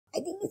I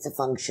think it's a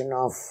function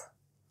of,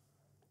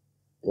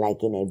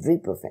 like in every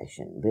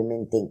profession,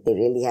 women think they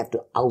really have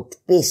to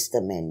outpace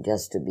the men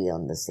just to be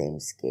on the same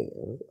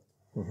scale.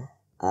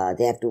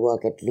 They have to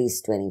work at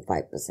least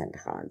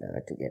 25%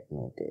 harder to get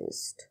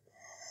noticed.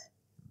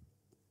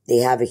 They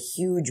have a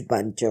huge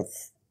bunch of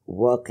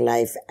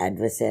work-life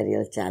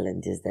adversarial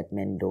challenges that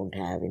men don't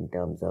have in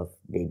terms of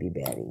baby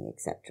bearing,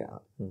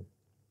 etc.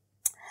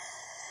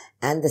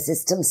 And the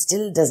system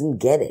still doesn't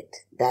get it,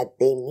 that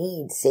they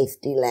need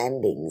safety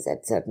landings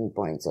at certain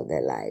points of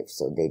their lives,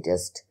 so they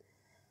just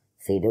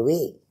fade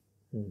away.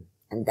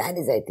 And that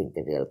is, I think,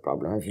 the real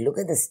problem. If you look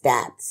at the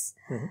stats,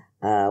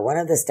 one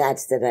of the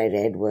stats that I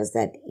read was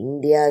that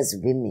India's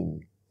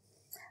women,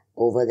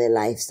 over their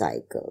life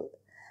cycle,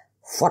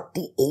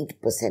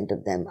 48%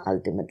 of them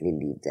ultimately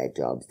leave their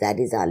jobs. That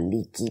is our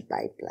leaky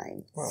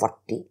pipeline. Wow.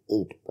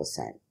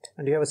 48%.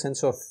 And do you have a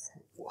sense of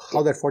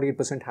how that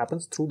 48%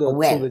 happens through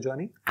the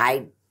journey?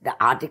 The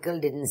article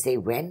didn't say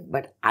when,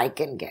 but I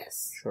can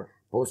guess. Sure.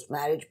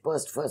 Post-marriage,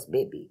 post-first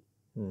baby.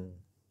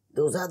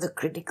 Those are the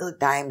critical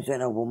times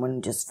when a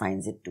woman just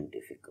finds it too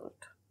difficult.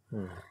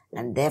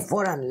 And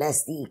therefore,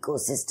 unless the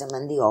ecosystem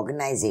and the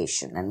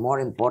organization, and more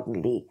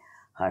importantly,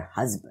 her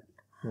husband,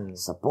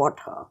 support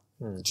her,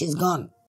 she's gone.